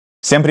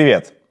Всем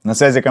привет! На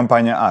связи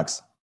компания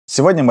AX.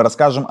 Сегодня мы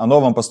расскажем о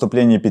новом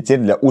поступлении петель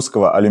для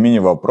узкого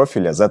алюминиевого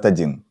профиля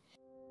Z1.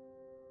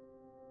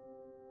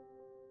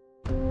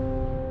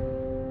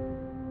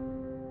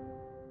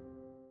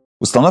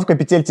 Установка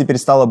петель теперь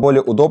стала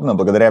более удобна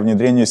благодаря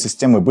внедрению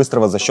системы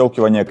быстрого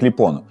защелкивания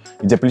клипон,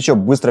 где плечо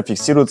быстро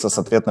фиксируется с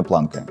ответной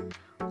планкой.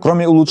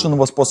 Кроме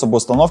улучшенного способа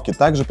установки,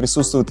 также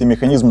присутствует и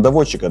механизм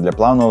доводчика для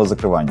плавного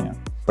закрывания.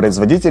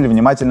 Производители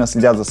внимательно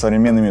следят за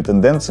современными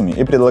тенденциями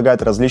и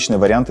предлагают различные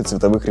варианты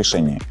цветовых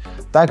решений.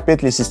 Так,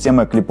 петли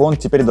системы клипон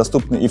теперь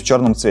доступны и в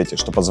черном цвете,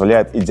 что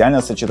позволяет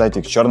идеально сочетать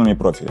их с черными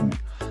профилями.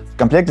 В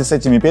комплекте с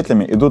этими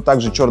петлями идут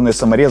также черные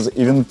саморезы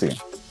и винты.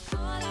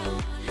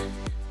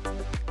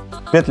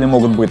 Петли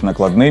могут быть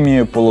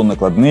накладными,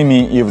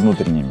 полунакладными и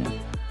внутренними.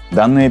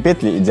 Данные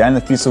петли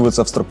идеально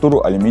вписываются в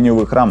структуру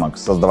алюминиевых рамок,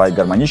 создавая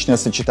гармоничное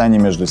сочетание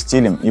между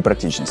стилем и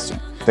практичностью.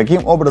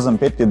 Таким образом,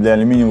 петли для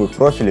алюминиевых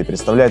профилей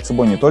представляют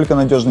собой не только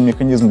надежный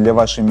механизм для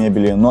вашей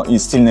мебели, но и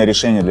стильное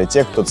решение для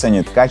тех, кто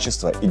ценит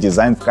качество и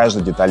дизайн в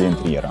каждой детали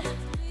интерьера.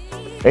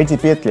 Эти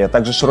петли, а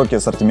также широкий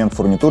ассортимент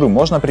фурнитуры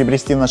можно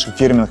приобрести в наших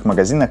фирменных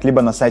магазинах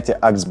либо на сайте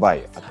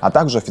AXBuy, а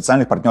также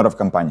официальных партнеров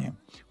компании.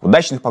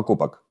 Удачных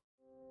покупок!